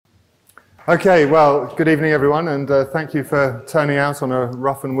Okay, well, good evening everyone, and thank you for turning out on a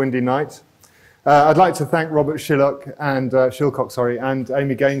rough and windy night. I'd like to thank Robert Shilcock and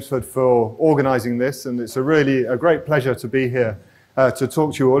Amy Gainsford for organising this, and it's a great pleasure to be here to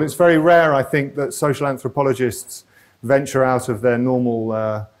talk to you all. It's very rare, I think, that social anthropologists venture out of their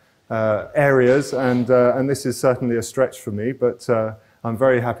normal areas, and this is certainly a stretch for me, but I'm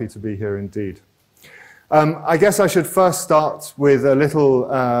very happy to be here indeed. I guess I should first start with a little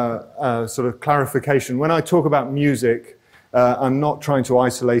sort of clarification. When I talk about music, I'm not trying to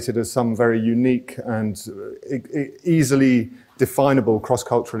isolate it as some very unique and easily definable,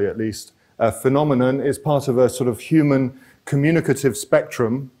 cross-culturally at least, phenomenon. It's part of a sort of human communicative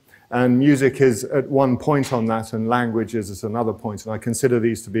spectrum, and music is at one point on that, and language is at another point. And I consider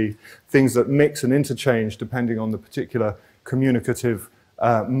these to be things that mix and interchange depending on the particular communicative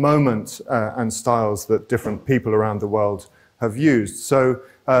moment and styles that different people around the world have used. So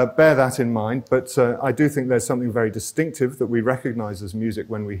bear that in mind, but I do think there's something very distinctive that we recognize as music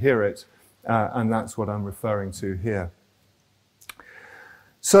when we hear it, and that's what I'm referring to here.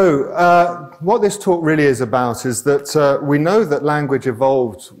 So what this talk really is about is that we know that language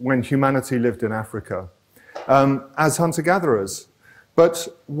evolved when humanity lived in Africa as hunter-gatherers. But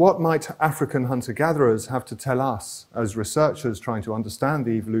what might African hunter-gatherers have to tell us as researchers trying to understand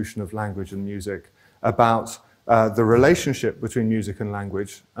the evolution of language and music about the relationship between music and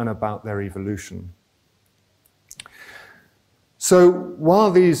language and about their evolution? So while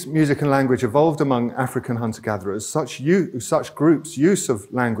these music and language evolved among African hunter-gatherers, such groups' use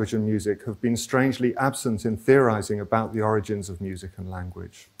of language and music have been strangely absent in theorizing about the origins of music and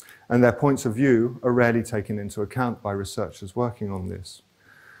language, and their points of view are rarely taken into account by researchers working on this.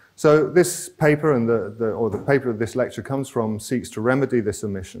 So this paper, and the paper this lecture comes from, seeks to remedy this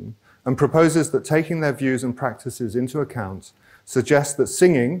omission and proposes that taking their views and practices into account suggests that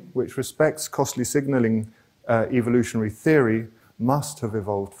singing, which respects costly signaling evolutionary theory, must have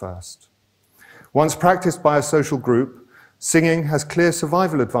evolved first. Once practiced by a social group, singing has clear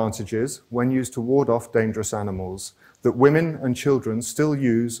survival advantages when used to ward off dangerous animals that women and children still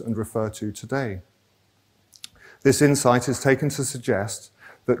use and refer to today. This insight is taken to suggest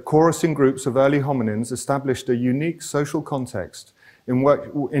that chorusing groups of early hominins established a unique social context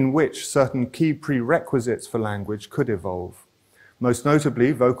in which certain key prerequisites for language could evolve, most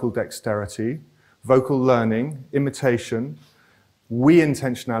notably vocal dexterity, vocal learning, imitation, we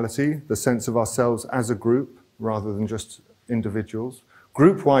intentionality, the sense of ourselves as a group rather than just individuals,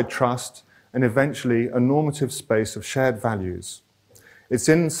 group-wide trust, and eventually a normative space of shared values. It's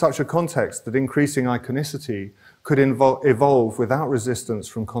in such a context that increasing iconicity could evolve without resistance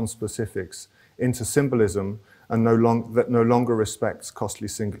from conspecifics into symbolism and that no longer respects costly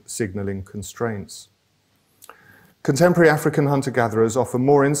signaling constraints. Contemporary African hunter-gatherers offer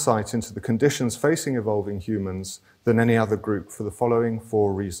more insight into the conditions facing evolving humans than any other group for the following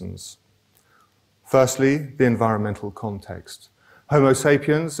 4 reasons. Firstly, the environmental context. Homo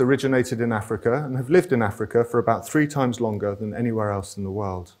sapiens originated in Africa and have lived in Africa for about 3 times longer than anywhere else in the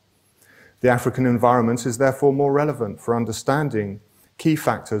world. The African environment is therefore more relevant for understanding key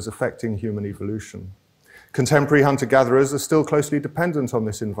factors affecting human evolution. Contemporary hunter-gatherers are still closely dependent on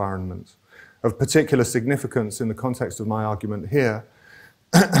this environment. Of particular significance in the context of my argument here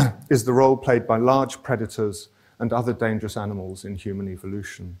is the role played by large predators and other dangerous animals in human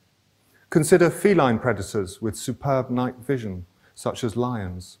evolution. Consider feline predators with superb night vision, such as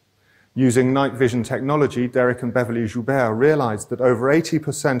lions. Using night vision technology, Derek and Beverly Joubert realized that over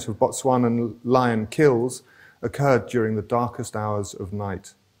 80% of Botswanan lion kills occurred during the darkest hours of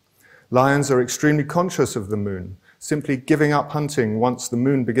night. Lions are extremely conscious of the moon, simply giving up hunting once the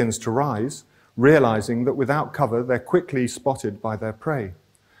moon begins to rise, realizing that without cover they're quickly spotted by their prey.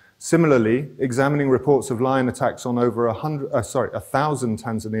 Similarly, examining reports of lion attacks on over 1,000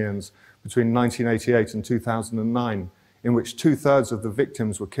 Tanzanians between 1988 and 2009, in which 2/3 of the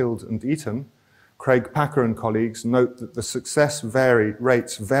victims were killed and eaten, Craig Packer and colleagues note that the success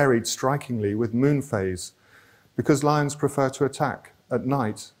rates varied strikingly with moon phase, because lions prefer to attack at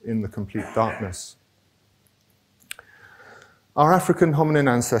night in the complete darkness. Our African hominin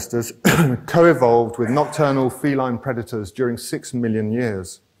ancestors co-evolved with nocturnal feline predators during 6 million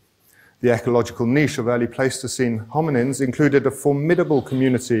years. The ecological niche of early Pleistocene hominins included a formidable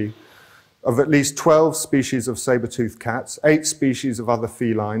community of at least 12 species of saber-toothed cats, 8 species of other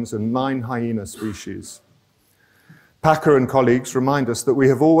felines, and 9 hyena species. Packer and colleagues remind us that we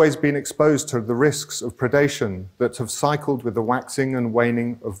have always been exposed to the risks of predation that have cycled with the waxing and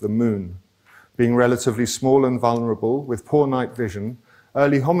waning of the moon. Being relatively small and vulnerable, with poor night vision,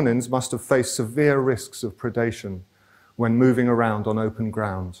 early hominins must have faced severe risks of predation when moving around on open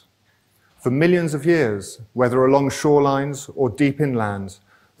ground. For millions of years, whether along shorelines or deep inland,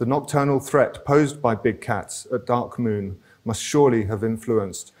 the nocturnal threat posed by big cats at dark moon must surely have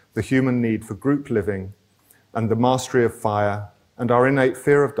influenced the human need for group living and the mastery of fire and our innate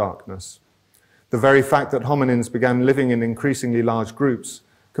fear of darkness. The very fact that hominins began living in increasingly large groups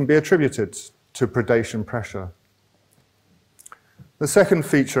can be attributed to predation pressure. The second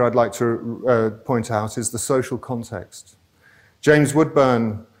feature I'd like to point out is the social context. James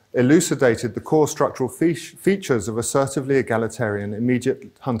Woodburn elucidated the core structural features of assertively egalitarian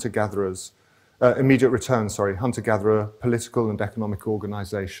immediate hunter-gatherer political and economic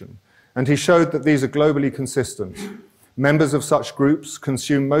organization. And he showed that these are globally consistent. Members of such groups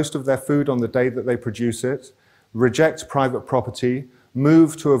consume most of their food on the day that they produce it, reject private property,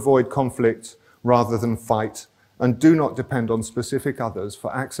 move to avoid conflict rather than fight, and do not depend on specific others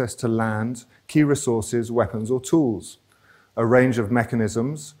for access to land, key resources, weapons, or tools. A range of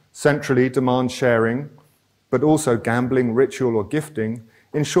mechanisms, centrally demand sharing, but also gambling, ritual, or gifting,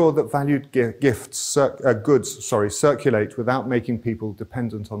 ensure that valued goods circulate without making people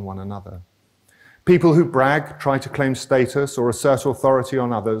dependent on one another. People who brag, try to claim status, or assert authority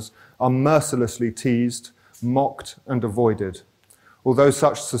on others are mercilessly teased, mocked, and avoided. Although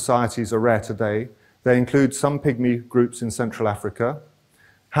such societies are rare today, they include some pygmy groups in Central Africa,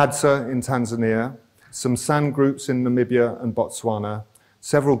 Hadza in Tanzania, some San groups in Namibia and Botswana,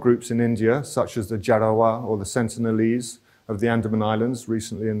 several groups in India, such as the Jarawa or the Sentinelese of the Andaman Islands,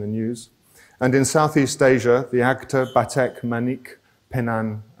 recently in the news, and in Southeast Asia, the Agta, Batek, Manik,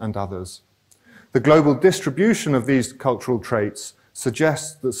 Penan, and others. The global distribution of these cultural traits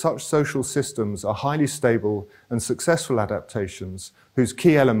suggests that such social systems are highly stable and successful adaptations whose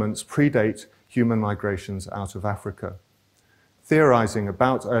key elements predate human migrations out of Africa. Theorizing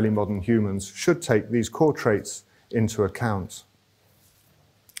about early modern humans should take these core traits into account.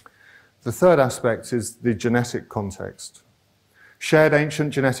 The third aspect is the genetic context. Shared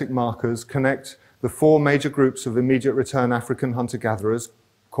ancient genetic markers connect the four major groups of immediate return African hunter-gatherers,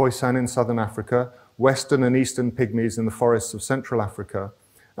 Khoisan in southern Africa, western and eastern pygmies in the forests of Central Africa,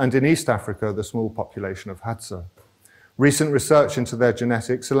 and in East Africa, the small population of Hadza. Recent research into their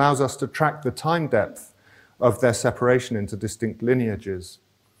genetics allows us to track the time depth of their separation into distinct lineages.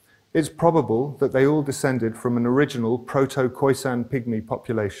 It's probable that they all descended from an original proto-Khoisan pygmy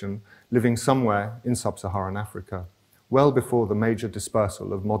population living somewhere in sub-Saharan Africa, well before the major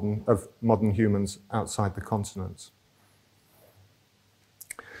dispersal of modern humans outside the continent.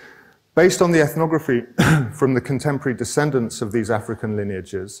 Based on the ethnography from the contemporary descendants of these African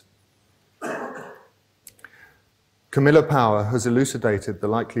lineages, Camilla Power has elucidated the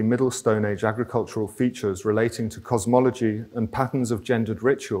likely Middle Stone Age agricultural features relating to cosmology and patterns of gendered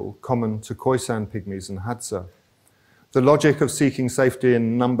ritual common to Khoisan pygmies and Hadza. The logic of seeking safety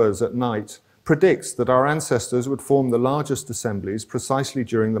in numbers at night predicts that our ancestors would form the largest assemblies precisely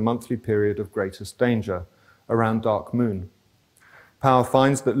during the monthly period of greatest danger, around dark moon. Power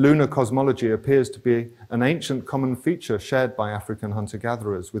finds that lunar cosmology appears to be an ancient common feature shared by African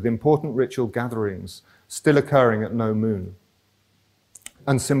hunter-gatherers, with important ritual gatherings still occurring at no moon,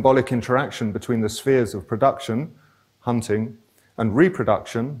 and symbolic interaction between the spheres of production, hunting, and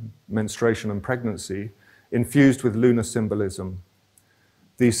reproduction, menstruation and pregnancy, infused with lunar symbolism.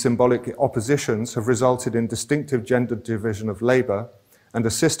 These symbolic oppositions have resulted in distinctive gendered division of labor and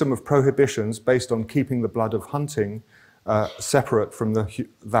a system of prohibitions based on keeping the blood of hunting separate from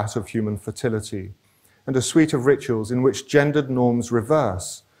that of human fertility, and a suite of rituals in which gendered norms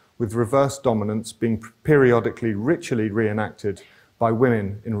reverse, with reverse dominance being periodically ritually reenacted by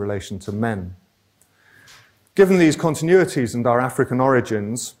women in relation to men. Given these continuities and our African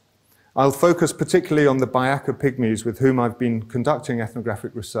origins, I'll focus particularly on the Bayaka pygmies with whom I've been conducting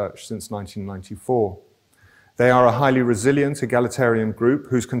ethnographic research since 1994. They are a highly resilient, egalitarian group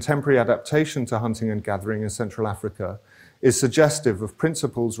whose contemporary adaptation to hunting and gathering in Central Africa is suggestive of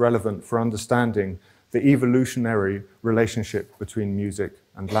principles relevant for understanding the evolutionary relationship between music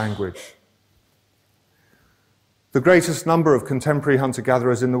and language. The greatest number of contemporary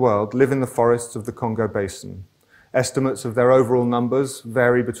hunter-gatherers in the world live in the forests of the Congo Basin. Estimates of their overall numbers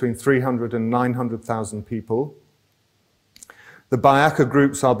vary between 300 and 900,000 people. The Bayaka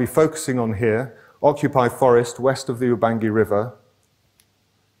groups I'll be focusing on here occupy forest west of the Ubangi River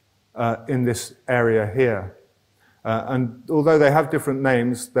in this area here. And although they have different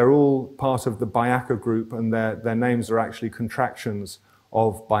names, they're all part of the Bayaka group, and their names are actually contractions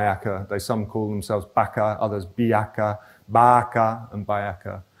of Bayaka. Some call themselves Baka, others Biaka, Baaka, and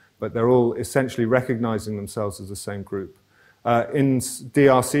Bayaka. But they're all essentially recognizing themselves as the same group. In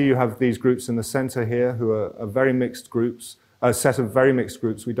DRC, you have these groups in the center here who are very mixed groups, a set of very mixed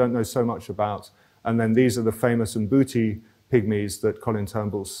groups we don't know so much about. And then these are the famous Mbuti pygmies that Colin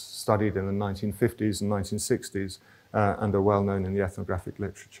Turnbull studied in the 1950s and 1960s and are well known in the ethnographic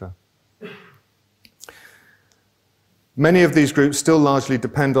literature. Many of these groups still largely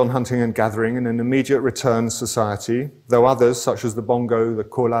depend on hunting and gathering in an immediate return society, though others, such as the Bongo, the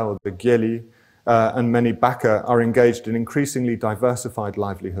Kola, or the Gyeli, and many Baka, are engaged in increasingly diversified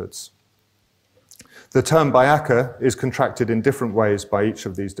livelihoods. The term Bayaka is contracted in different ways by each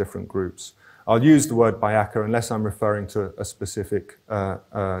of these different groups. I'll use the word Bayaka unless I'm referring to a specific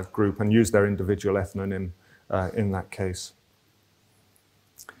group and use their individual ethnonym in that case.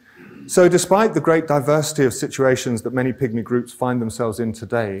 So despite the great diversity of situations that many pygmy groups find themselves in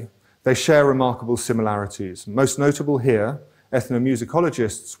today, they share remarkable similarities. Most notable here,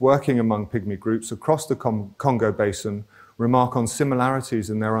 ethnomusicologists working among pygmy groups across the Congo Basin remark on similarities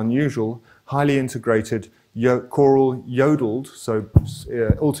in their unusual, highly integrated choral yodeled, so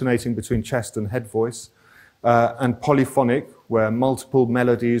alternating between chest and head voice, and polyphonic, where multiple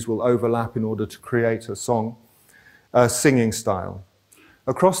melodies will overlap in order to create a song, singing style.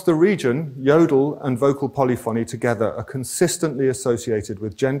 Across the region, yodel and vocal polyphony together are consistently associated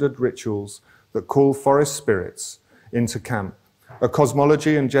with gendered rituals that call forest spirits into camp, a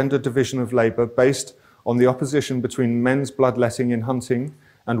cosmology and gender division of labor based on the opposition between men's bloodletting in hunting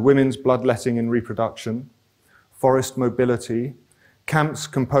and women's bloodletting in reproduction, forest mobility, camps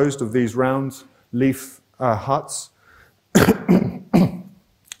composed of these round leaf huts,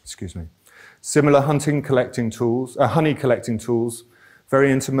 excuse me, similar honey collecting tools, very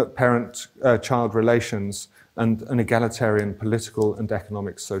intimate parent-child relations, and an egalitarian political and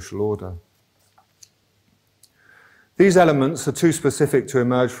economic social order. These elements are too specific to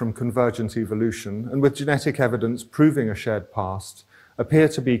emerge from convergent evolution, and with genetic evidence proving a shared past, appear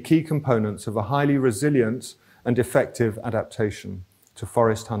to be key components of a highly resilient and effective adaptation to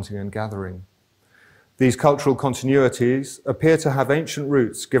forest hunting and gathering. These cultural continuities appear to have ancient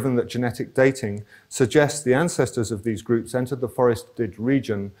roots, given that genetic dating suggests the ancestors of these groups entered the forested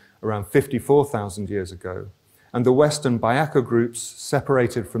region around 54,000 years ago, and the Western Bayaka groups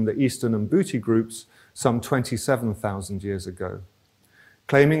separated from the Eastern Mbuti groups some 27,000 years ago.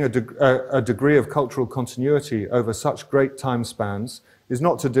 Claiming a degree of cultural continuity over such great time spans is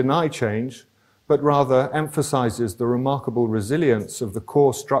not to deny change, but rather emphasizes the remarkable resilience of the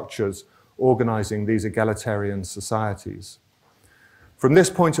core structures organizing these egalitarian societies. From this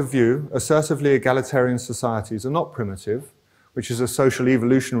point of view, assertively egalitarian societies are not primitive, which is a social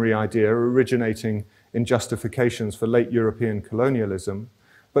evolutionary idea originating in justifications for late European colonialism,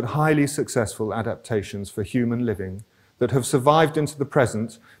 but highly successful adaptations for human living that have survived into the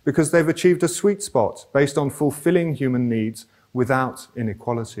present because they've achieved a sweet spot based on fulfilling human needs without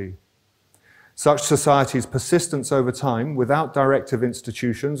inequality. Such societies' persistence over time, without directive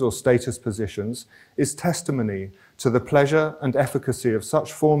institutions or status positions, is testimony to the pleasure and efficacy of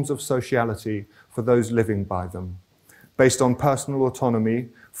such forms of sociality for those living by them, based on personal autonomy,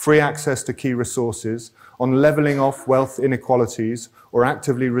 free access to key resources, on levelling off wealth inequalities, or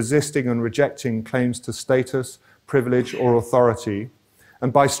actively resisting and rejecting claims to status, privilege, or authority,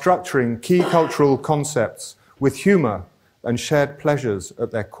 and by structuring key cultural concepts with humour and shared pleasures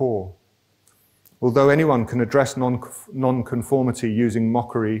at their core. Although anyone can address non-conformity using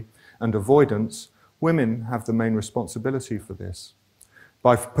mockery and avoidance, women have the main responsibility for this.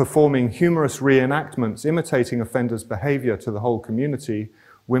 By performing humorous reenactments imitating offenders' behaviour to the whole community,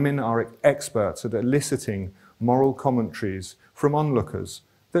 women are experts at eliciting moral commentaries from onlookers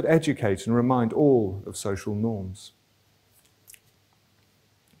that educate and remind all of social norms.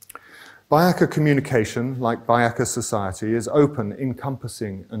 Bayaka communication, like Bayaka society, is open,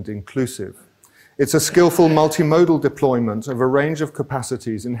 encompassing, and inclusive. It's a skillful multimodal deployment of a range of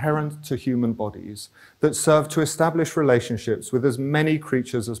capacities inherent to human bodies that serve to establish relationships with as many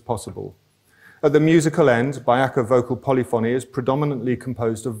creatures as possible. At the musical end, Bayaka vocal polyphony is predominantly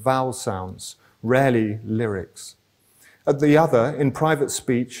composed of vowel sounds, rarely lyrics. At the other, in private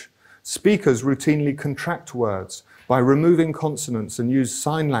speech, speakers routinely contract words by removing consonants and use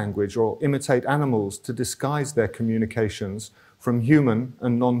sign language or imitate animals to disguise their communications from human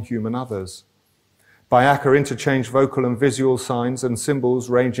and non-human others. Bayaka interchange vocal and visual signs and symbols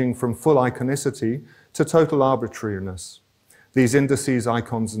ranging from full iconicity to total arbitrariness. These indices,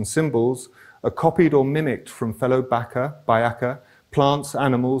 icons, and symbols are copied or mimicked from fellow Bayaka, plants,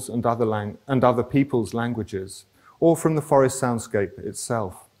 animals, and other people's languages, or from the forest soundscape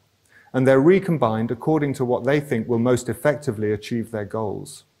itself. And they're recombined according to what they think will most effectively achieve their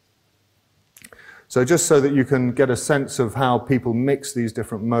goals. So just so that you can get a sense of how people mix these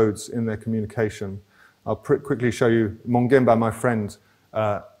different modes in their communication, I'll quickly show you Mongemba, my friend,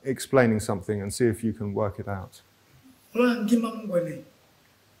 explaining something and see if you can work it out.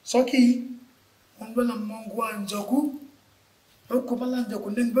 Soki, Mongwela Mongwa Njoku, Okubala Njoku,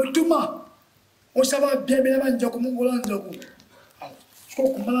 Ningbertuma, Osaba Biabela Njoku, Mongola Njoku,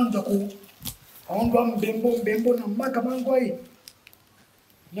 Skokumala Njoku, Ongwam Bembo, Nakamangwai,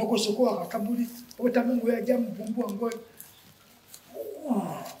 Noko Soko, Kabuli, Otamungu, Jam Bumbu, and Goy.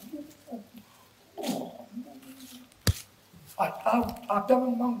 After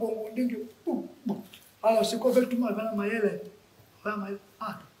Mango, I was a cover to my Mayele,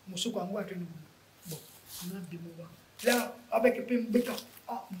 Musuko and Water. Not the move. Yeah, I make a pin bigger.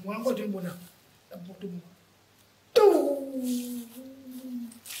 One got in Bona.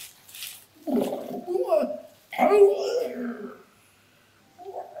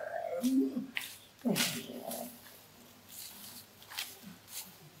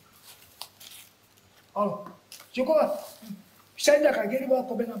 Oh, you go. Send a get about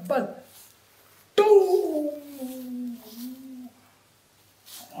Cobena Ball.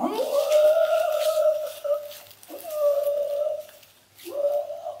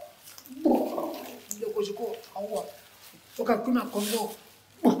 Kuna Congo.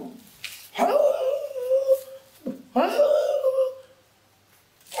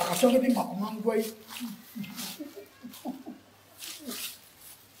 Akasoga ni makumangwai.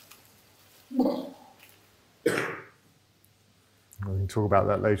 We can talk about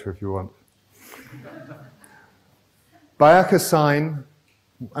that later if you want. Bayaka sign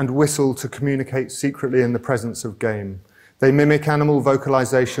and whistle to communicate secretly in the presence of game. They mimic animal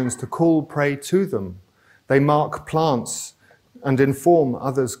vocalizations to call prey to them. They mark plants and inform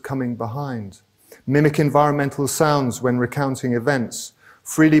others coming behind. Mimic environmental sounds when recounting events.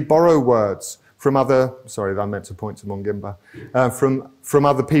 Freely borrow words from other, sorry, I meant to point to Mongimba, from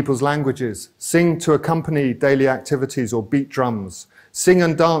other people's languages. Sing to accompany daily activities or beat drums. Sing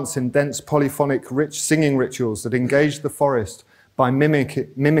and dance in dense polyphonic rich singing rituals that engage the forest by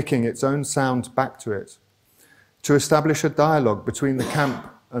mimicking its own sound back to it. To establish a dialogue between the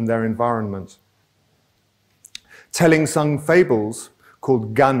camp and their environment. Telling sung fables,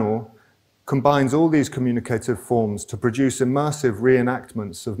 called Gano, combines all these communicative forms to produce immersive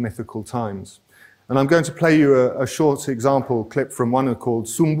reenactments of mythical times. And I'm going to play you a short example clip from one called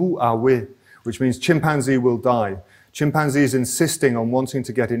Sumbu Awe, which means chimpanzee will die. Chimpanzees insisting on wanting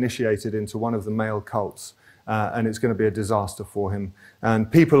to get initiated into one of the male cults, and it's going to be a disaster for him.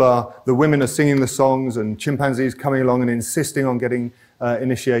 And the women are singing the songs, and chimpanzees coming along and insisting on getting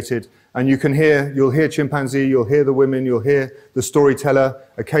initiated. And you'll hear chimpanzee, you'll hear the women, you'll hear the storyteller,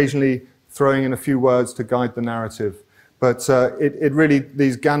 occasionally throwing in a few words to guide the narrative. But it really,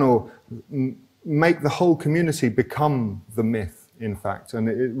 these Gano make the whole community become the myth, in fact. And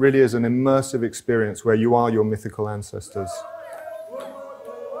it really is an immersive experience where you are your mythical ancestors.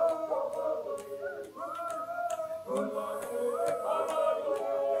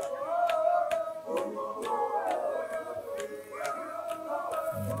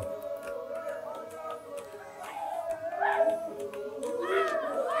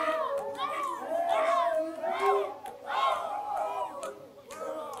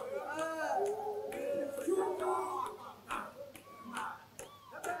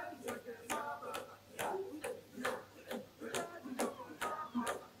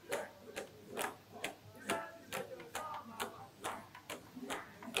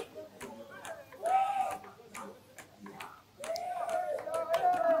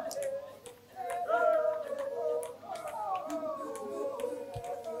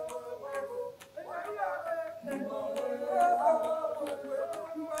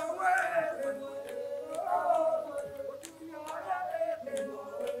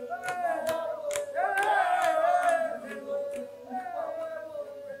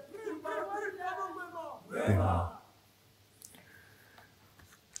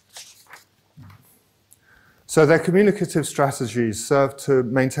 So their communicative strategies serve to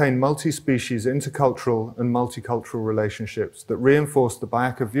maintain multi-species, intercultural and multicultural relationships that reinforce the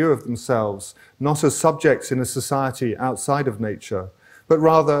Bayaka view of themselves not as subjects in a society outside of nature, but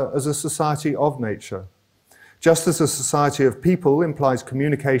rather as a society of nature. Just as a society of people implies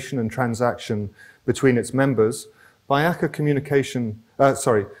communication and transaction between its members, Bayaka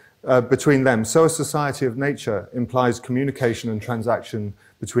between them, so a society of nature implies communication and transaction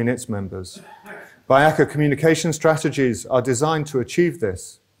between its members. Bayaka communication strategies are designed to achieve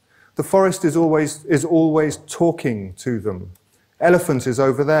this. The forest is always talking to them. Elephant is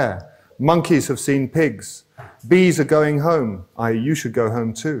over there. Monkeys have seen pigs. Bees are going home, i.e. you should go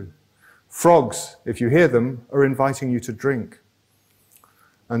home too. Frogs, if you hear them, are inviting you to drink.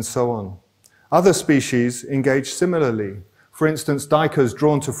 And so on. Other species engage similarly. For instance, duikers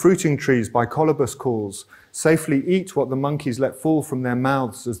drawn to fruiting trees by colobus calls safely eat what the monkeys let fall from their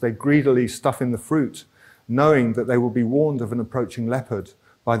mouths as they greedily stuff in the fruit, knowing that they will be warned of an approaching leopard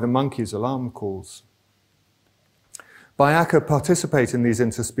by the monkey's alarm calls. Byakuya participate in these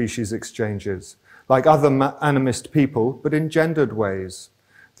interspecies exchanges, like other animist people, but in gendered ways.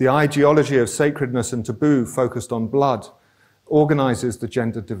 The ideology of sacredness and taboo focused on blood organizes the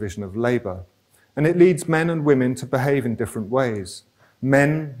gendered division of labor, and it leads men and women to behave in different ways.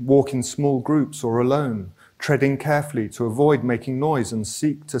 Men walk in small groups or alone, treading carefully to avoid making noise and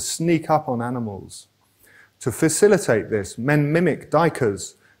seek to sneak up on animals. To facilitate this, men mimic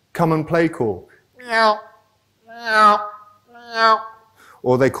duikers, come and play call, meow, meow, meow,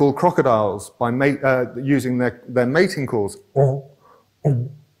 or they call crocodiles by using their mating calls, and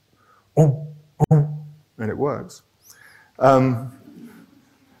it works.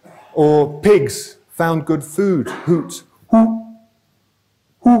 Or pigs found good food, hoot, hoo,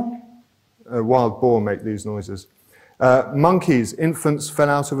 hoo. A wild boar make these noises. Monkeys, infants fell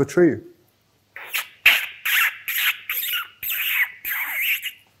out of a tree.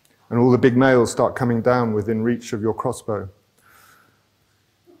 And all the big males start coming down within reach of your crossbow.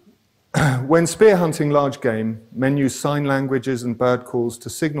 When spear hunting large game, men use sign languages and bird calls to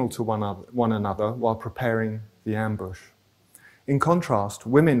signal to one another while preparing the ambush. In contrast,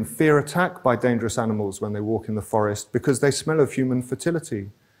 women fear attack by dangerous animals when they walk in the forest because they smell of human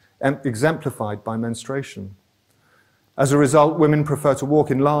fertility, exemplified by menstruation. As a result, women prefer to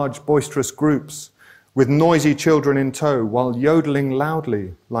walk in large, boisterous groups with noisy children in tow while yodeling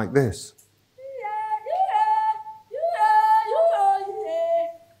loudly like this.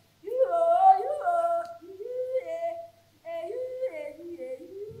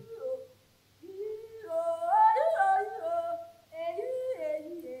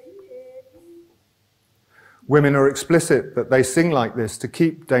 Women are explicit that they sing like this to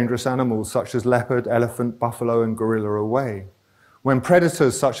keep dangerous animals such as leopard, elephant, buffalo, and gorilla away. When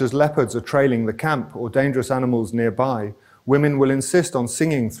predators such as leopards are trailing the camp or dangerous animals nearby, women will insist on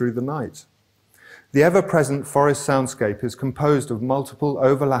singing through the night. The ever-present forest soundscape is composed of multiple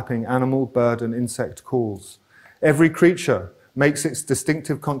overlapping animal, bird, and insect calls. Every creature makes its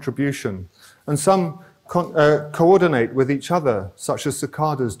distinctive contribution, and some coordinate with each other, such as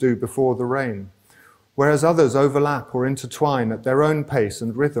cicadas do before the rain, whereas others overlap or intertwine at their own pace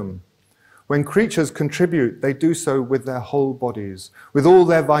and rhythm. When creatures contribute, they do so with their whole bodies, with all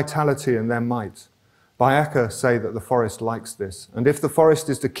their vitality and their might. Byakuya say that the forest likes this, and if the forest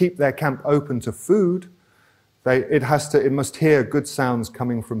is to keep their camp open to food, it must hear good sounds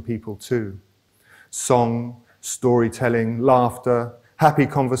coming from people too. Song, storytelling, laughter, happy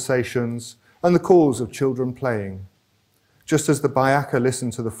conversations, and the calls of children playing. Just as the Byakuya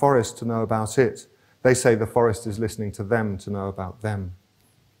listen to the forest to know about it, they say the forest is listening to them to know about them.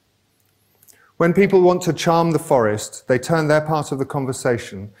 When people want to charm the forest, they turn their part of the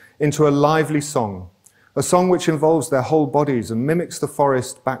conversation into a lively song, a song which involves their whole bodies and mimics the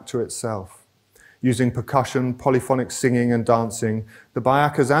forest back to itself. Using percussion, polyphonic singing, and dancing, the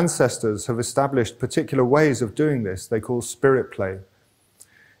Byakuya's ancestors have established particular ways of doing this they call spirit play.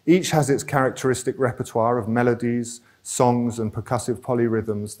 Each has its characteristic repertoire of melodies, songs, and percussive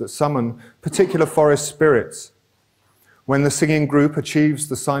polyrhythms that summon particular forest spirits. When the singing group achieves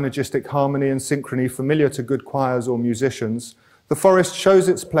the synergistic harmony and synchrony familiar to good choirs or musicians, the forest shows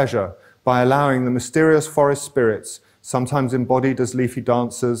its pleasure by allowing the mysterious forest spirits, sometimes embodied as leafy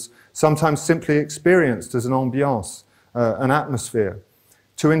dancers, sometimes simply experienced as an ambiance, an atmosphere,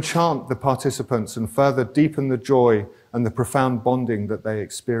 to enchant the participants and further deepen the joy and the profound bonding that they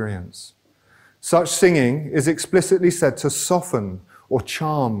experience. Such singing is explicitly said to soften or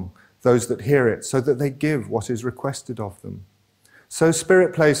charm those that hear it, so that they give what is requested of them. So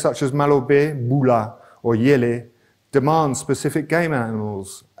spirit plays such as malobe, bula, or yele demand specific game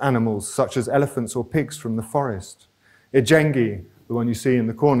animals such as elephants or pigs from the forest. Ijengi, the one you see in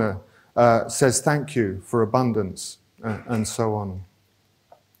the corner, says thank you for abundance, and so on.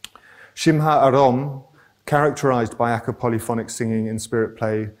 Shimha Arom characterized Byakuya polyphonic singing in spirit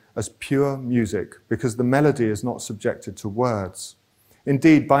play as pure music because the melody is not subjected to words.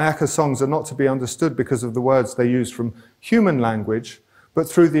 Indeed, Byakuya songs are not to be understood because of the words they use from human language, but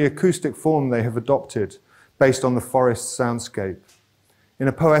through the acoustic form they have adopted based on the forest's soundscape. In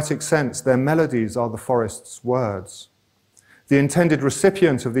a poetic sense, their melodies are the forest's words. The intended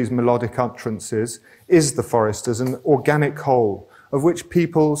recipient of these melodic utterances is the forest as an organic whole, of which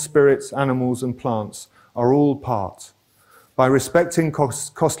people, spirits, animals, and plants are all part. By respecting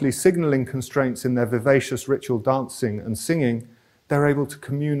costly signaling constraints in their vivacious ritual dancing and singing, they're able to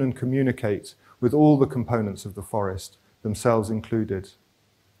commune and communicate with all the components of the forest, themselves included.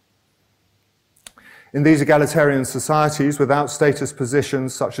 In these egalitarian societies, without status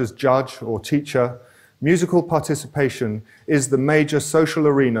positions such as judge or teacher, musical participation is the major social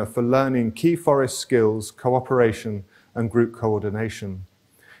arena for learning key forest skills, cooperation, and group coordination.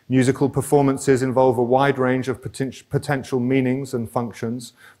 Musical performances involve a wide range of potential meanings and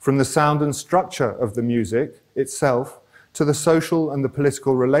functions, from the sound and structure of the music itself to the social and the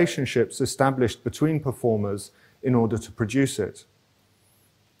political relationships established between performers in order to produce it,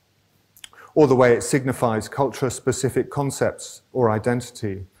 or the way it signifies culture-specific concepts or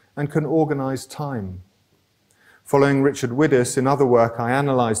identity and can organize time. Following Richard Widdis, in other work, I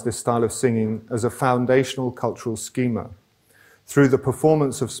analyzed this style of singing as a foundational cultural schema. Through the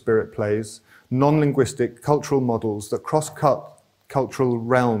performance of spirit plays, non-linguistic cultural models that cross-cut cultural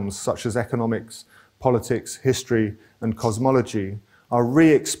realms such as economics, politics, history, and cosmology are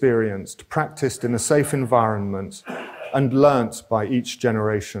re-experienced, practiced in a safe environment, and learnt by each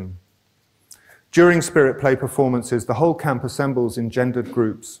generation. During spirit play performances, the whole camp assembles in gendered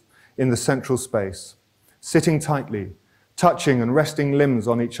groups in the central space, sitting tightly, touching and resting limbs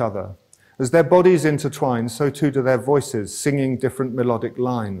on each other. As their bodies intertwine, so too do their voices, singing different melodic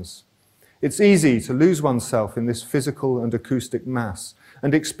lines. It's easy to lose oneself in this physical and acoustic mass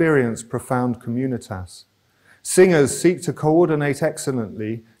and experience profound communitas. Singers seek to coordinate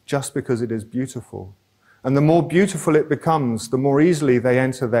excellently just because it is beautiful. And the more beautiful it becomes, the more easily they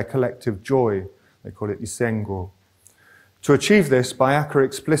enter their collective joy. They call it isengo. To achieve this, Byakuya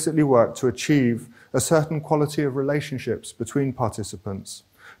explicitly worked to achieve a certain quality of relationships between participants.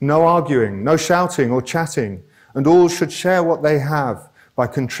 No arguing, no shouting or chatting, and all should share what they have by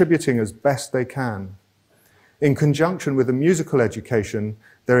contributing as best they can. In conjunction with a musical education,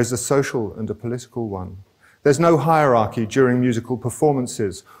 there is a social and a political one. There's no hierarchy during musical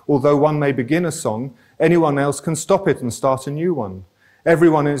performances. Although one may begin a song, anyone else can stop it and start a new one.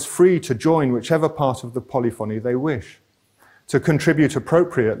 Everyone is free to join whichever part of the polyphony they wish. To contribute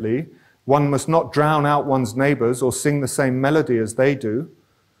appropriately, one must not drown out one's neighbors or sing the same melody as they do.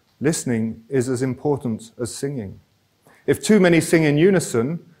 Listening is as important as singing. If too many sing in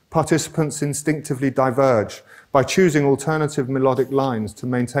unison, participants instinctively diverge by choosing alternative melodic lines to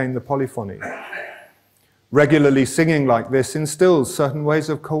maintain the polyphony. Regularly singing like this instills certain ways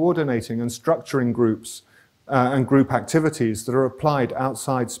of coordinating and structuring groups and group activities that are applied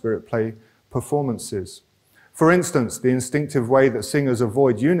outside spirit play performances. For instance, the instinctive way that singers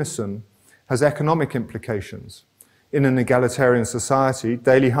avoid unison has economic implications. In an egalitarian society,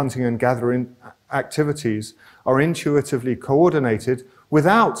 daily hunting and gathering activities are intuitively coordinated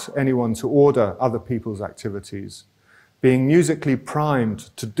without anyone to order other people's activities. Being musically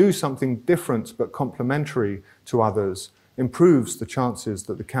primed to do something different but complementary to others improves the chances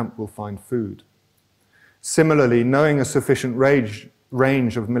that the camp will find food. Similarly, knowing a sufficient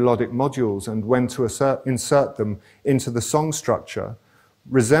range of melodic modules and when to insert them into the song structure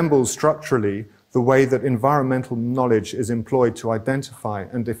resembles structurally the way that environmental knowledge is employed to identify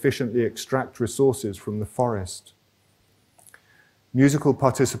and efficiently extract resources from the forest. Musical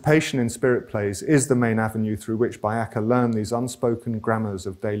participation in spirit plays is the main avenue through which Byakuya learn these unspoken grammars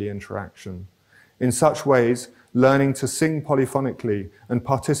of daily interaction. In such ways, learning to sing polyphonically and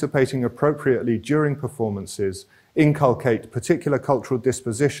participating appropriately during performances inculcate particular cultural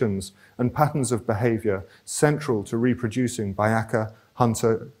dispositions and patterns of behavior central to reproducing Byakuya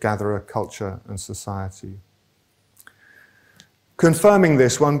hunter-gatherer culture and society. Confirming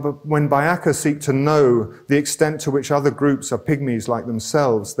this, when Byakuya seek to know the extent to which other groups are pygmies like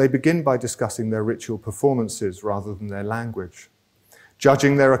themselves, they begin by discussing their ritual performances rather than their language,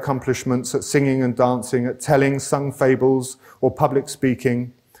 judging their accomplishments at singing and dancing, at telling sung fables or public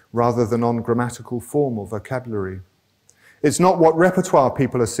speaking, rather than on grammatical form or vocabulary. It's not what repertoire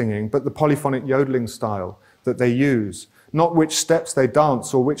people are singing, but the polyphonic yodeling style that they use, not which steps they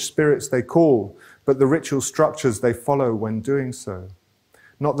dance or which spirits they call, but the ritual structures they follow when doing so.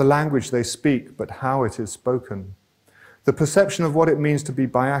 Not the language they speak, but how it is spoken. The perception of what it means to be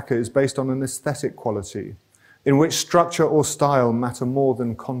Byakuya is based on an aesthetic quality, in which structure or style matter more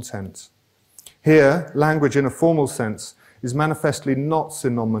than content. Here, language in a formal sense is manifestly not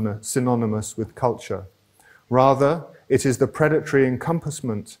synonymous with culture. Rather, it is the predatory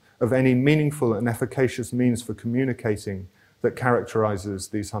encompassment of any meaningful and efficacious means for communicating that characterizes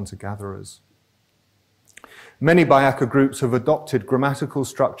these hunter-gatherers. Many Byakuya groups have adopted grammatical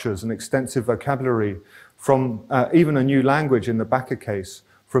structures and extensive vocabulary from even a new language in the Baka case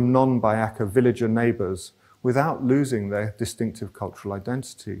from non-Byakuya villager neighbors without losing their distinctive cultural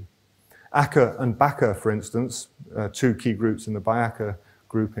identity. Aka and Baka, for instance, two key groups in the Bayaka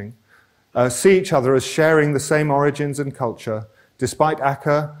grouping, see each other as sharing the same origins and culture, despite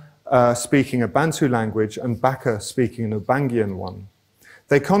Aka speaking a Bantu language and Baka speaking an Ubangian one.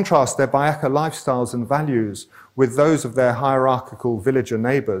 They contrast their Bayaka lifestyles and values with those of their hierarchical villager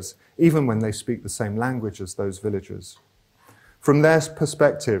neighbors, even when they speak the same language as those villagers. From their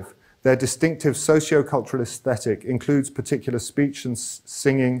perspective, their distinctive socio-cultural aesthetic includes particular speech and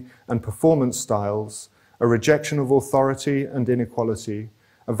singing and performance styles, a rejection of authority and inequality,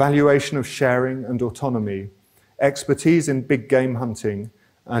 a valuation of sharing and autonomy, expertise in big game hunting,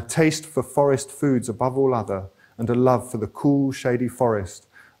 a taste for forest foods above all other, and a love for the cool, shady forest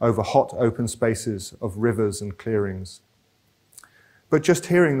over hot open spaces of rivers and clearings. But just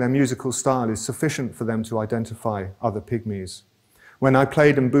hearing their musical style is sufficient for them to identify other pygmies. When I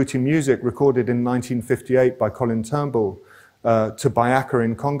played Mbuti music recorded in 1958 by Colin Turnbull to Bayaka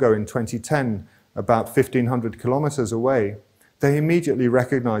in Congo in 2010, about 1,500 kilometers away, they immediately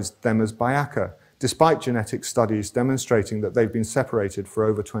recognized them as Bayaka, despite genetic studies demonstrating that they've been separated for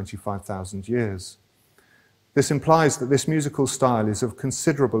over 25,000 years. This implies that this musical style is of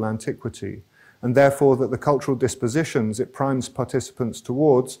considerable antiquity, and therefore that the cultural dispositions it primes participants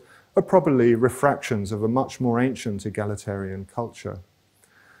towards are probably refractions of a much more ancient egalitarian culture.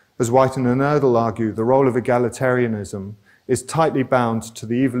 As Whiten and Erdel argue, the role of egalitarianism is tightly bound to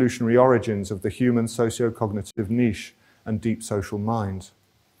the evolutionary origins of the human socio-cognitive niche and deep social mind,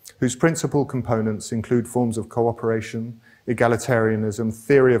 whose principal components include forms of cooperation, egalitarianism,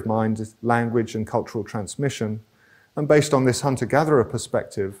 theory of mind, language and cultural transmission, and based on this hunter-gatherer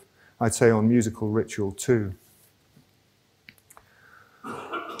perspective, I'd say on musical ritual too.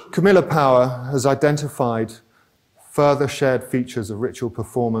 Camilla Power has identified further shared features of ritual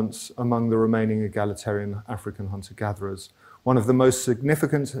performance among the remaining egalitarian African hunter-gatherers. One of the most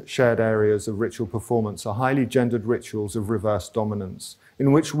significant shared areas of ritual performance are highly gendered rituals of reverse dominance,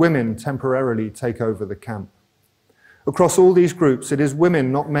 in which women temporarily take over the camp. Across all these groups, it is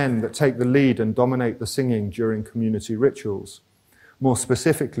women, not men, that take the lead and dominate the singing during community rituals. More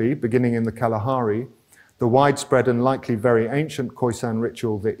specifically, beginning in the Kalahari, the widespread and likely very ancient Khoisan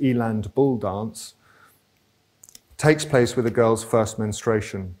ritual, the Eland Bull Dance, takes place with a girl's first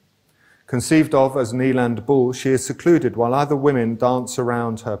menstruation. Conceived of as an Eland bull, she is secluded while other women dance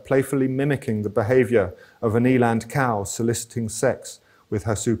around her, playfully mimicking the behavior of an Eland cow soliciting sex with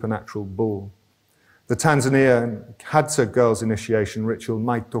her supernatural bull. The Tanzania Hadza girls' initiation ritual,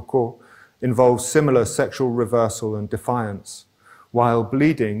 Maitoko, involves similar sexual reversal and defiance, while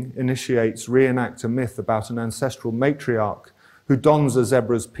Bleeding initiates reenact a myth about an ancestral matriarch who dons a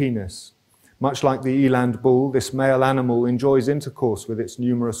zebra's penis. Much like the eland bull, this male animal enjoys intercourse with its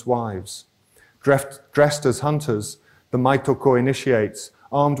numerous wives. Dressed as hunters, the Maitoko initiates,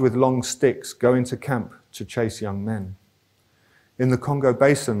 armed with long sticks, go into camp to chase young men. In the Congo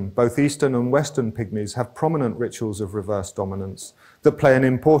Basin, both Eastern and Western pygmies have prominent rituals of reverse dominance that play an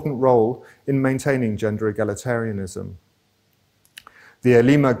important role in maintaining gender egalitarianism. The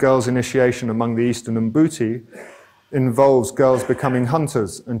Elima girls' initiation among the Eastern Mbuti involves girls becoming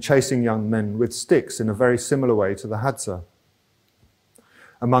hunters and chasing young men with sticks in a very similar way to the Hadza.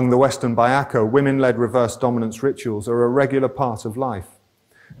 Among the Western Bayaka, women-led reverse dominance rituals are a regular part of life.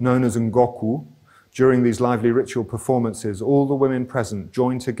 Known as Ngoku, during these lively ritual performances, all the women present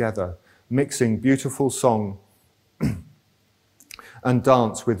join together, mixing beautiful song and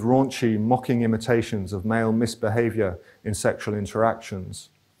dance with raunchy, mocking imitations of male misbehavior in sexual interactions.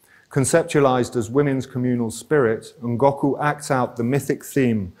 Conceptualized as women's communal spirit, Ngoku acts out the mythic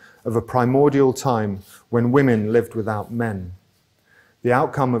theme of a primordial time when women lived without men. The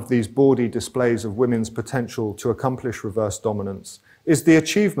outcome of these bawdy displays of women's potential to accomplish reverse dominance is the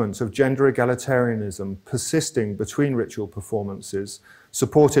achievement of gender egalitarianism persisting between ritual performances,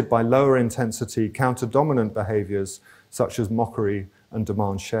 supported by lower intensity counter-dominant behaviors such as mockery and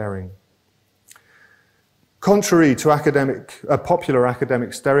demand sharing. Contrary to popular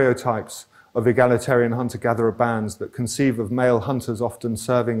academic stereotypes of egalitarian hunter-gatherer bands that conceive of male hunters often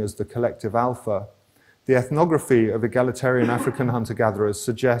serving as the collective alpha, the ethnography of egalitarian African hunter-gatherers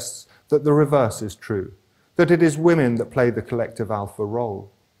suggests that the reverse is true, that it is women that play the collective alpha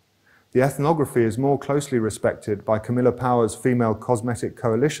role. The ethnography is more closely respected by Camilla Power's female cosmetic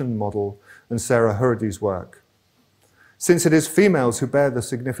coalition model and Sarah Hurdy's work. Since it is females who bear the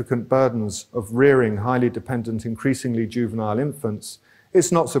significant burdens of rearing highly dependent, increasingly juvenile infants,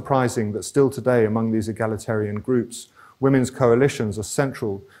 it's not surprising that still today among these egalitarian groups, women's coalitions are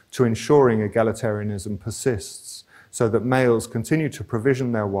central to ensuring egalitarianism persists, so that males continue to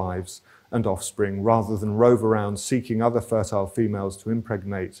provision their wives and offspring rather than rove around seeking other fertile females to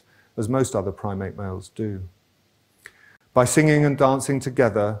impregnate as most other primate males do. By singing and dancing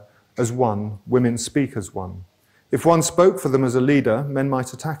together as one, women speak as one. If one spoke for them as a leader, men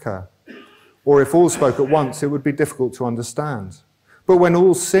might attack her. Or if all spoke at once, it would be difficult to understand. But when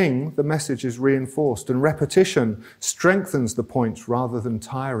all sing, the message is reinforced, and repetition strengthens the point rather than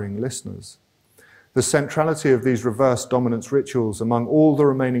tiring listeners. The centrality of these reverse dominance rituals among all the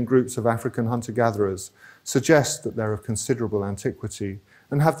remaining groups of African hunter-gatherers suggests that they're of considerable antiquity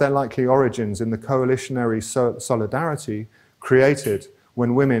and have their likely origins in the coalitionary solidarity created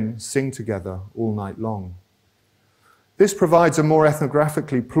when women sing together all night long. This provides a more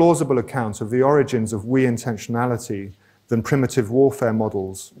ethnographically plausible account of the origins of we intentionality than primitive warfare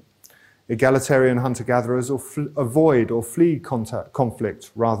models. Egalitarian hunter-gatherers avoid or flee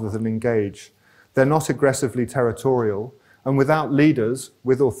conflict rather than engage. They're not aggressively territorial, and without leaders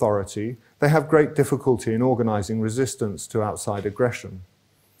with authority, they have great difficulty in organizing resistance to outside aggression.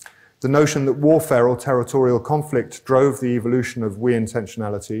 The notion that warfare or territorial conflict drove the evolution of we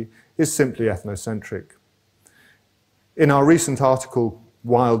intentionality is simply ethnocentric. In our recent article,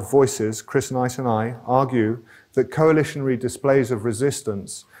 Wild Voices, Chris Knight and I argue that coalitionary displays of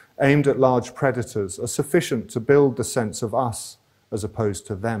resistance aimed at large predators are sufficient to build the sense of us as opposed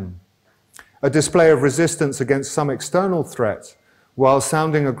to them. A display of resistance against some external threat, while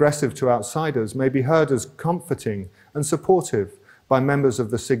sounding aggressive to outsiders, may be heard as comforting and supportive by members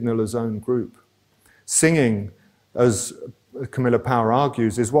of the signaler's own group. Singing, as Camilla Power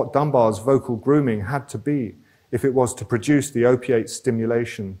argues, is what Dunbar's vocal grooming had to be if it was to produce the opiate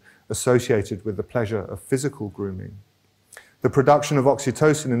stimulation associated with the pleasure of physical grooming. The production of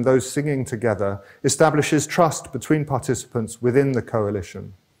oxytocin in those singing together establishes trust between participants within the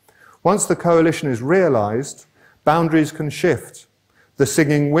coalition. Once the coalition is realized, boundaries can shift. The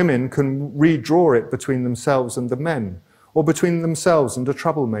singing women can redraw it between themselves and the men, or between themselves and a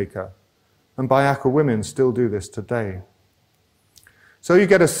troublemaker. And Bayaka women still do this today. So you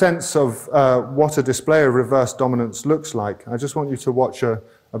get a sense of what a display of reverse dominance looks like. I just want you to watch a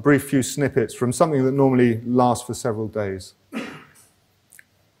brief few snippets from something that normally lasts for several days.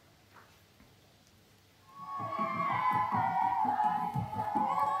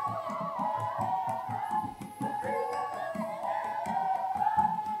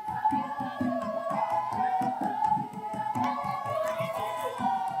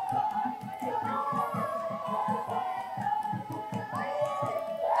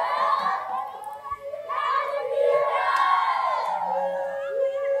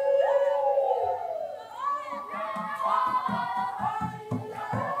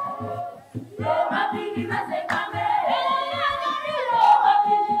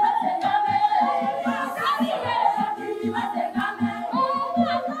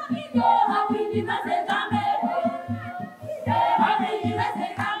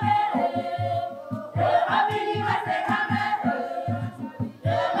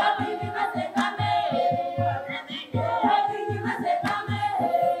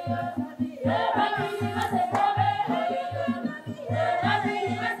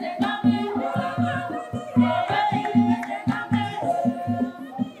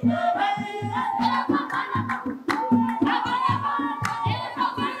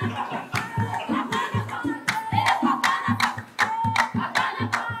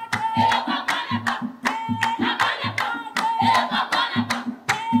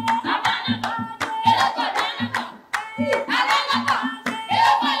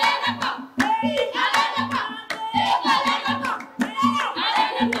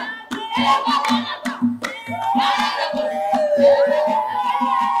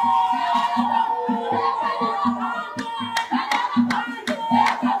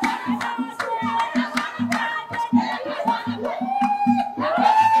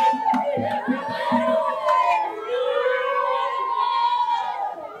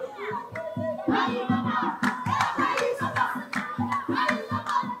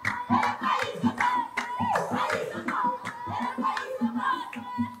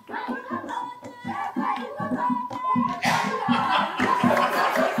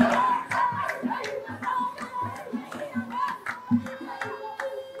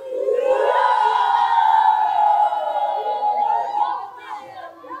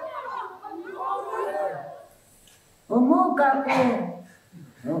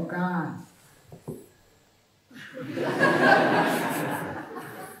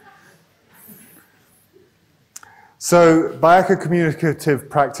 So, Bayaka communicative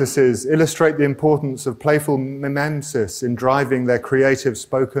practices illustrate the importance of playful mimesis in driving their creative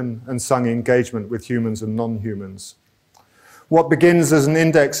spoken and sung engagement with humans and non-humans. What begins as an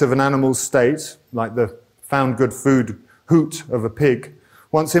index of an animal's state, like the found good food hoot of a pig,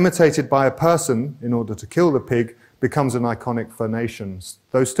 Once imitated by a person in order to kill the pig, becomes an iconic phonation,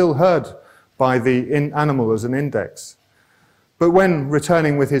 though still heard by the animal as an index. But when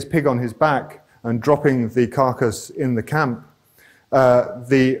returning with his pig on his back and dropping the carcass in the camp,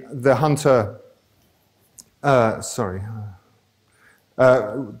 the hunter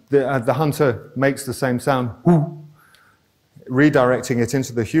makes the same sound, whoo, redirecting it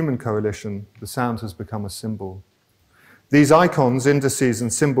into the human coalition. The sound has become a symbol. These icons, indices,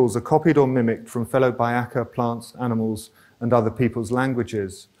 and symbols are copied or mimicked from fellow Bayaka plants, animals, and other people's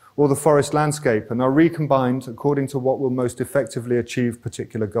languages, or the forest landscape, and are recombined according to what will most effectively achieve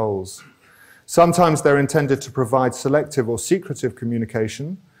particular goals. Sometimes they're intended to provide selective or secretive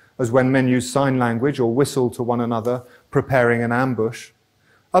communication, as when men use sign language or whistle to one another, preparing an ambush.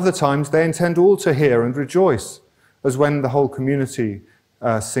 Other times they intend all to hear and rejoice, as when the whole community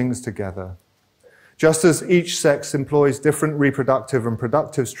sings together. Just as each sex employs different reproductive and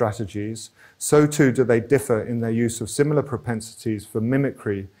productive strategies, so too do they differ in their use of similar propensities for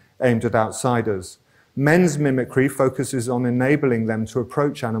mimicry aimed at outsiders. Men's mimicry focuses on enabling them to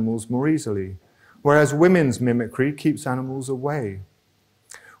approach animals more easily, whereas women's mimicry keeps animals away.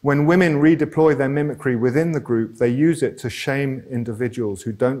 When women redeploy their mimicry within the group, they use it to shame individuals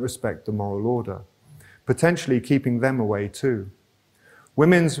who don't respect the moral order, potentially keeping them away too.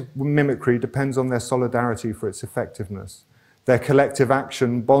 Women's mimicry depends on their solidarity for its effectiveness. Their collective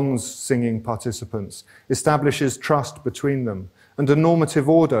action bonds singing participants, establishes trust between them, and a normative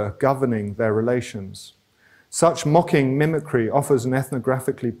order governing their relations. Such mocking mimicry offers an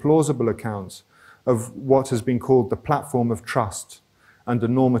ethnographically plausible account of what has been called the platform of trust and a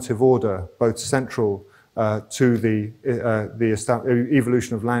normative order, both central to the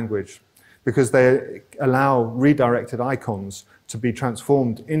evolution of language, because they allow redirected icons to be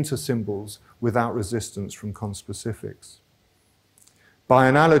transformed into symbols without resistance from conspecifics. By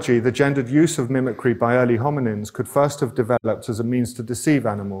analogy, the gendered use of mimicry by early hominins could first have developed as a means to deceive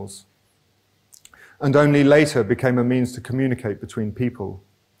animals, and only later became a means to communicate between people.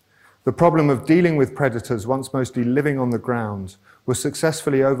 The problem of dealing with predators, once mostly living on the ground, was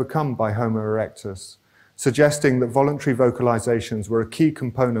successfully overcome by Homo erectus, suggesting that voluntary vocalizations were a key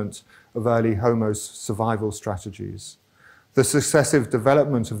component of early Homo's survival strategies. The successive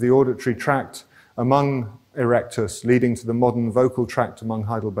development of the auditory tract among erectus, leading to the modern vocal tract among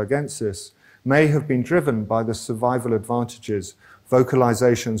Heidelbergensis, may have been driven by the survival advantages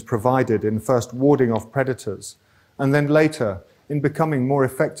vocalizations provided in first warding off predators, and then later in becoming more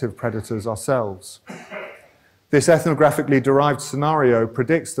effective predators ourselves. This ethnographically derived scenario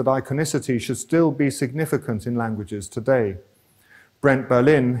predicts that iconicity should still be significant in languages today. Brent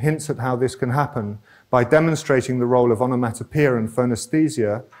Berlin hints at how this can happen by demonstrating the role of onomatopoeia and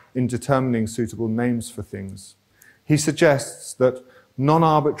phonesthesia in determining suitable names for things. He suggests that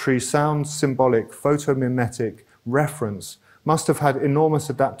non-arbitrary sound-symbolic photomimetic reference must have had enormous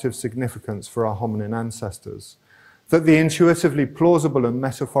adaptive significance for our hominin ancestors, that the intuitively plausible and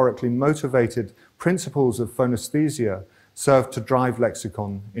metaphorically motivated principles of phonesthesia served to drive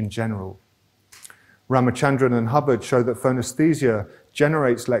lexicon in general. Ramachandran and Hubbard show that phonesthesia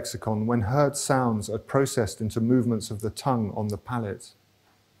generates lexicon when heard sounds are processed into movements of the tongue on the palate.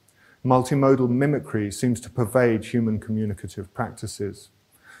 Multimodal mimicry seems to pervade human communicative practices.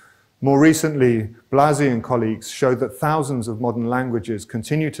 More recently, Blasi and colleagues showed that thousands of modern languages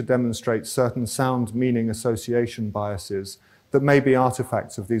continue to demonstrate certain sound-meaning association biases that may be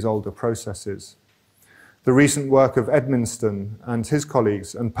artifacts of these older processes. The recent work of Edminston and his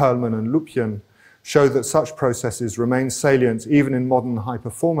colleagues, and Perlman and Lupien, show that such processes remain salient even in modern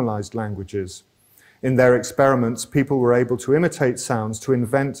hyperformalized languages. In their experiments, people were able to imitate sounds to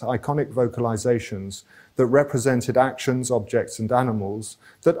invent iconic vocalizations that represented actions, objects, and animals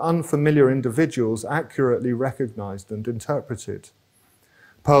that unfamiliar individuals accurately recognized and interpreted.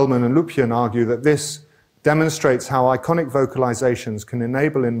 Perlman and Lupien argue that this demonstrates how iconic vocalizations can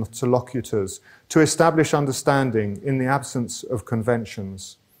enable interlocutors to establish understanding in the absence of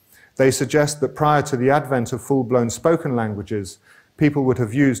conventions. They suggest that prior to the advent of full-blown spoken languages, people would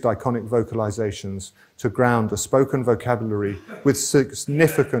have used iconic vocalizations to ground a spoken vocabulary with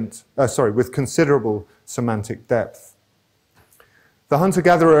considerable semantic depth. The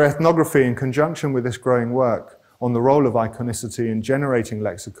hunter-gatherer ethnography, in conjunction with this growing work on the role of iconicity in generating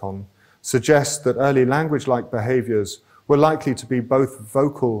lexicon, suggests that early language-like behaviors were likely to be both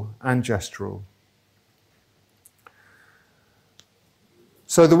vocal and gestural.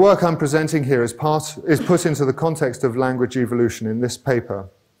 So the work I'm presenting here is put into the context of language evolution in this paper.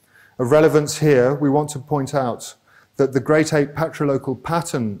 Of relevance here, we want to point out that the great ape patrilocal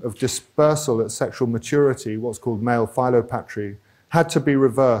pattern of dispersal at sexual maturity, what's called male philopatry, had to be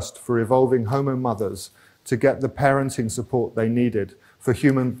reversed for evolving Homo mothers to get the parenting support they needed for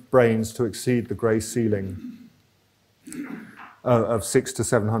human brains to exceed the grey ceiling of 600 to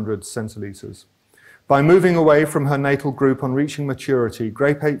 700 centiliters. By moving away from her natal group on reaching maturity,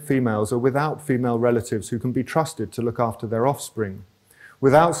 grape ape females are without female relatives who can be trusted to look after their offspring.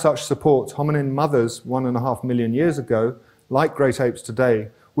 Without such support, hominin mothers 1.5 million years ago, like great apes today,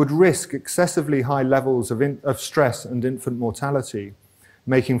 would risk excessively high levels of stress and infant mortality,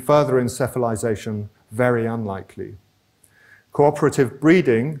 making further encephalization very unlikely. Cooperative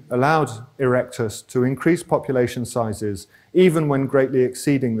breeding allowed Erectus to increase population sizes even when greatly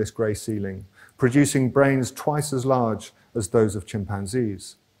exceeding this grey ceiling, producing brains twice as large as those of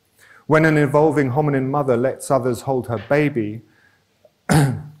chimpanzees. When an evolving hominin mother lets others hold her baby,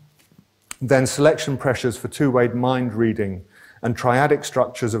 then selection pressures for two-way mind reading and triadic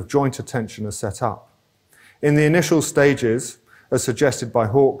structures of joint attention are set up. In the initial stages, as suggested by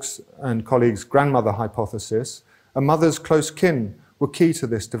Hawkes and colleagues' grandmother hypothesis, a mother's close kin were key to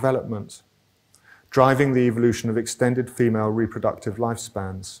this development, driving the evolution of extended female reproductive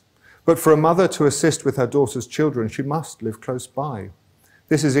lifespans. But for a mother to assist with her daughter's children, she must live close by.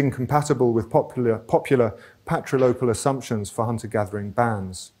 This is incompatible with popular patrilocal assumptions for hunter-gathering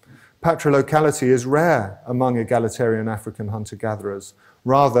bands. Patrilocality is rare among egalitarian African hunter-gatherers.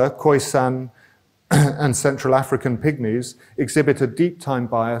 Rather, Khoisan and Central African pygmies exhibit a deep time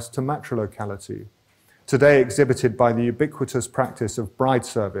bias to matrilocality, today exhibited by the ubiquitous practice of bride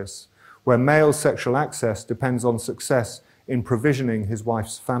service, where male sexual access depends on success in provisioning his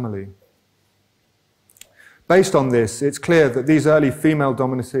wife's family. Based on this, it's clear that these early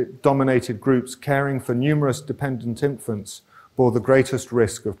female-dominated groups caring for numerous dependent infants bore the greatest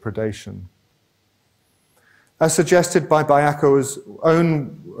risk of predation. As suggested by Bayako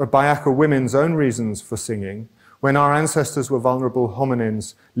women's own reasons for singing, when our ancestors were vulnerable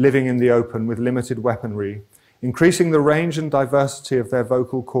hominins living in the open with limited weaponry, increasing the range and diversity of their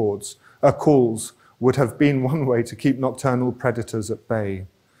vocal calls would have been one way to keep nocturnal predators at bay.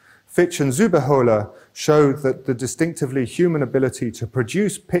 Fitch and Zuberholer showed that the distinctively human ability to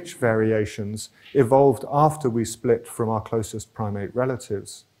produce pitch variations evolved after we split from our closest primate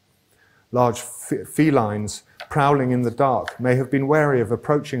relatives. Large felines prowling in the dark may have been wary of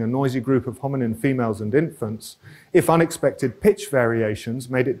approaching a noisy group of hominin females and infants if unexpected pitch variations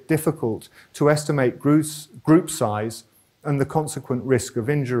made it difficult to estimate group size and the consequent risk of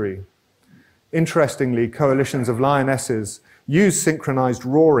injury. Interestingly, coalitions of lionesses use synchronized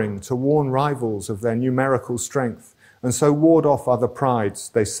roaring to warn rivals of their numerical strength and so ward off other prides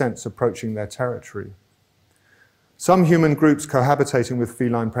they sense approaching their territory. Some human groups cohabitating with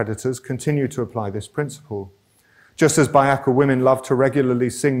feline predators continue to apply this principle. Just as Bayaka women love to regularly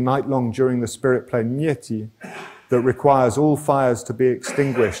sing night-long during the spirit play Nyeti that requires all fires to be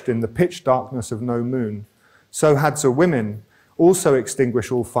extinguished in the pitch darkness of no moon, so Hadza women also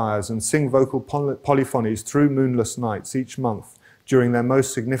extinguish all fires and sing vocal polyphonies through moonless nights each month during their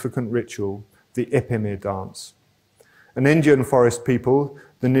most significant ritual, the Ipeme dance. An Indian forest people,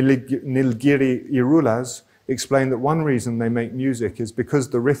 the Nilgiri Irulas, explain that one reason they make music is because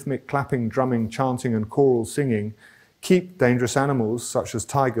the rhythmic clapping, drumming, chanting, and choral singing keep dangerous animals, such as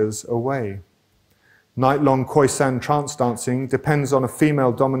tigers, away. Night-long Khoisan trance dancing depends on a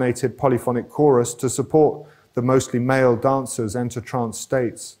female-dominated polyphonic chorus to support the mostly male dancers enter trance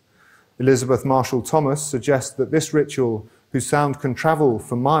states. Elizabeth Marshall Thomas suggests that this ritual, whose sound can travel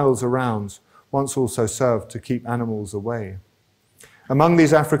for miles around, once also served to keep animals away. Among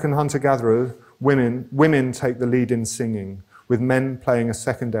these African hunter-gatherers, women take the lead in singing, with men playing a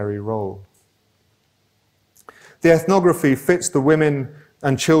secondary role. The ethnography fits the women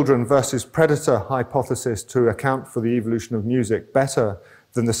and children versus predator hypothesis to account for the evolution of music better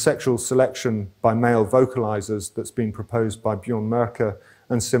than the sexual selection by male vocalizers that's been proposed by Bjorn Merker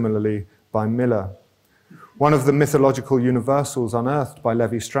and similarly by Miller. One of the mythological universals unearthed by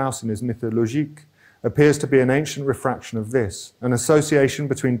Levi-Strauss in his Mythologique appears to be an ancient refraction of this, an association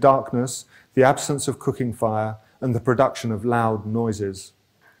between darkness, the absence of cooking fire, and the production of loud noises.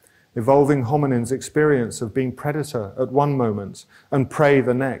 Evolving hominins' experience of being predator at one moment and prey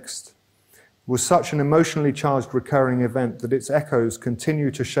the next was such an emotionally charged recurring event that its echoes continue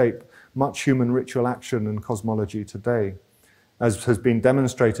to shape much human ritual action and cosmology today, as has been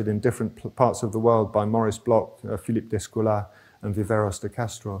demonstrated in different parts of the world by Maurice Bloch, Philippe Descola, and Viveros de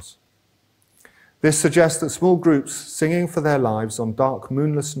Castros. This suggests that small groups singing for their lives on dark,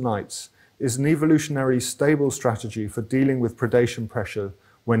 moonless nights is an evolutionary stable strategy for dealing with predation pressure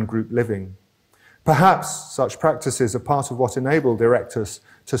when group living. Perhaps such practices are part of what enabled Erectus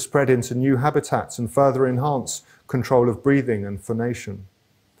to spread into new habitats and further enhance control of breathing and phonation.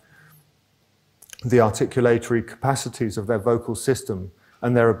 The articulatory capacities of their vocal system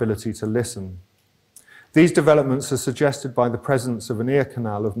and their ability to listen. These developments are suggested by the presence of an ear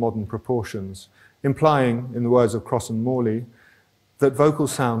canal of modern proportions, implying, in the words of Cross and Morley, that vocal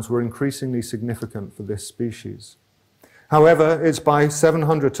sounds were increasingly significant for this species. However, it's by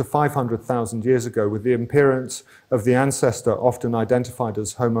 700 to 500,000 years ago, with the appearance of the ancestor often identified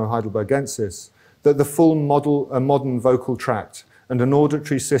as Homo heidelbergensis, that the full modern vocal tract and an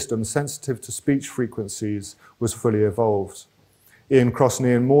auditory system sensitive to speech frequencies was fully evolved. Ian Cross and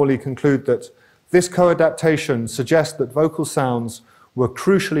Ian Morley conclude that this co-adaptation suggests that vocal sounds were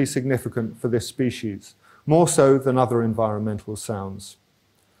crucially significant for this species, more so than other environmental sounds.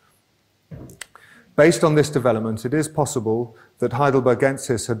 Based on this development, it is possible that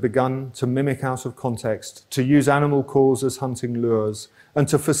Heidelbergensis had begun to mimic out of context, to use animal calls as hunting lures, and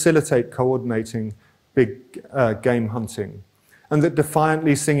to facilitate coordinating big game hunting, and that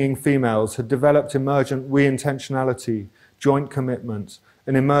defiantly singing females had developed emergent we-intentionality, joint commitment,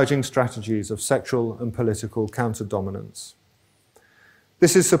 and emerging strategies of sexual and political counter-dominance.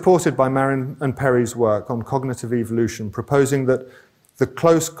 This is supported by Marin and Perry's work on cognitive evolution, proposing that the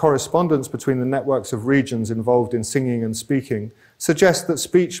close correspondence between the networks of regions involved in singing and speaking suggests that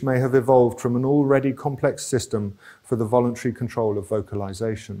speech may have evolved from an already complex system for the voluntary control of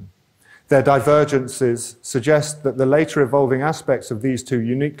vocalization. Their divergences suggest that the later evolving aspects of these two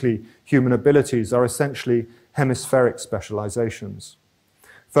uniquely human abilities are essentially hemispheric specializations.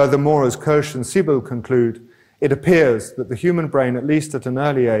 Furthermore, as Kirsch and Siebel conclude, it appears that the human brain, at least at an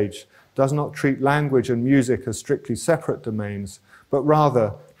early age, does not treat language and music as strictly separate domains, but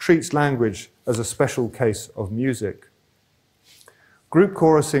rather treats language as a special case of music. Group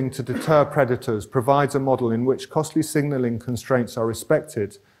chorusing to deter predators provides a model in which costly signaling constraints are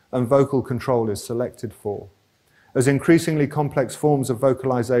respected and vocal control is selected for. As increasingly complex forms of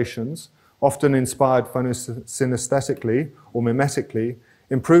vocalizations, often inspired phonosynesthetically or mimetically,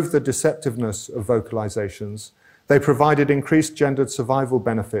 improved the deceptiveness of vocalizations, they provided increased gendered survival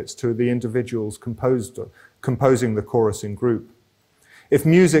benefits to the individuals composing the chorusing group. If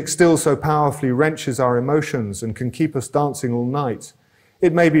music still so powerfully wrenches our emotions and can keep us dancing all night,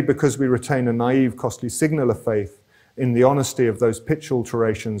 it may be because we retain a naive, costly signal of faith in the honesty of those pitch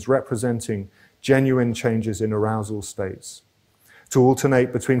alterations representing genuine changes in arousal states. To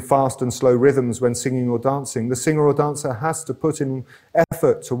alternate between fast and slow rhythms when singing or dancing, the singer or dancer has to put in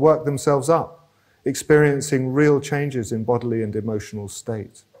effort to work themselves up, experiencing real changes in bodily and emotional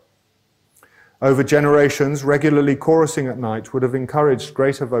state. Over generations, regularly chorusing at night would have encouraged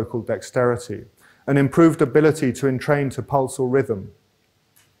greater vocal dexterity, an improved ability to entrain to pulse or rhythm,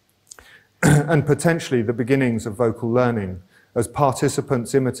 and potentially the beginnings of vocal learning as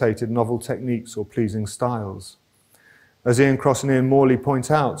participants imitated novel techniques or pleasing styles. As Ian Cross and Ian Morley point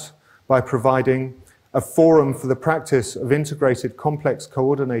out, by providing a forum for the practice of integrated, complex,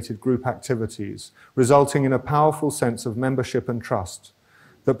 coordinated group activities, resulting in a powerful sense of membership and trust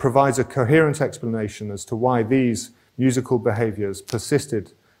that provides a coherent explanation as to why these musical behaviors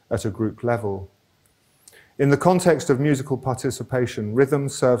persisted at a group level. In the context of musical participation, rhythm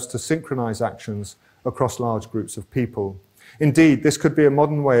serves to synchronize actions across large groups of people. Indeed, this could be a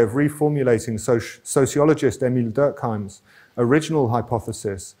modern way of reformulating sociologist Emile Durkheim's original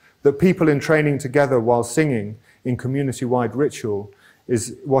hypothesis that people entraining together while singing in community-wide ritual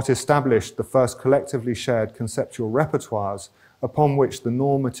is what established the first collectively shared conceptual repertoires upon which the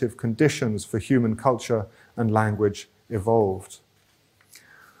normative conditions for human culture and language evolved.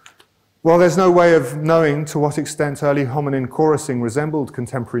 While there's no way of knowing to what extent early hominin chorusing resembled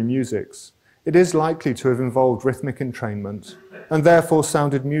contemporary musics, it is likely to have involved rhythmic entrainment and therefore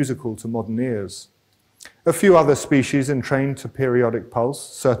sounded musical to modern ears. A few other species entrained to periodic pulse,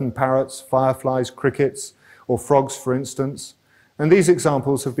 certain parrots, fireflies, crickets, or frogs, for instance, and these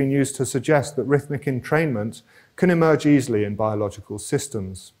examples have been used to suggest that rhythmic entrainment can emerge easily in biological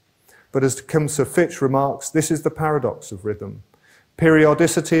systems. But as Tecumseh Fitch remarks, this is the paradox of rhythm.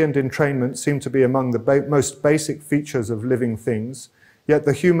 Periodicity and entrainment seem to be among the most basic features of living things, yet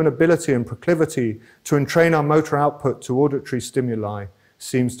the human ability and proclivity to entrain our motor output to auditory stimuli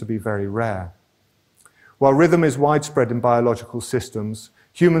seems to be very rare. While rhythm is widespread in biological systems,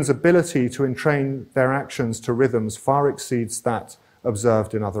 humans' ability to entrain their actions to rhythms far exceeds that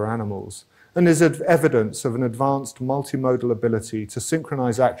observed in other animals, and is evidence of an advanced multimodal ability to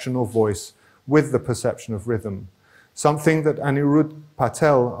synchronize action or voice with the perception of rhythm, something that Anirudh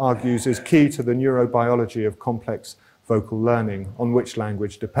Patel argues is key to the neurobiology of complex vocal learning, on which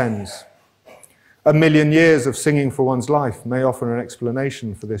language depends. A million years of singing for one's life may offer an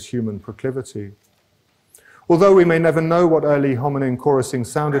explanation for this human proclivity. Although we may never know what early hominin chorusing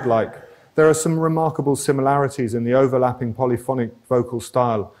sounded like, there are some remarkable similarities in the overlapping polyphonic vocal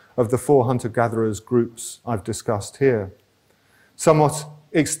style of the four hunter-gatherers groups I've discussed here. Somewhat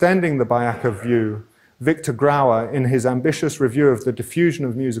extending the Bayaka view, Victor Grauer, in his ambitious review of the diffusion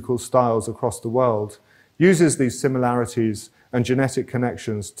of musical styles across the world, uses these similarities and genetic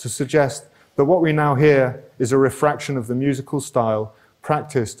connections to suggest that what we now hear is a refraction of the musical style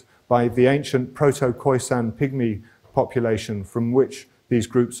practiced by the ancient Proto-Khoisan Pygmy population from which these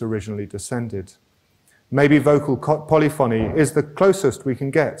groups originally descended. Maybe vocal polyphony is the closest we can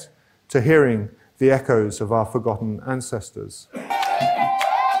get to hearing the echoes of our forgotten ancestors.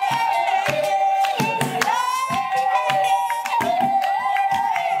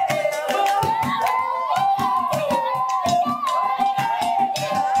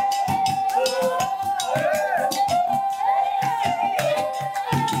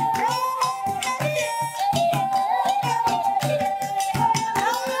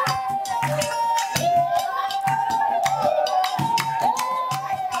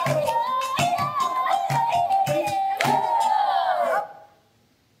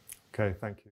 Okay, thank you.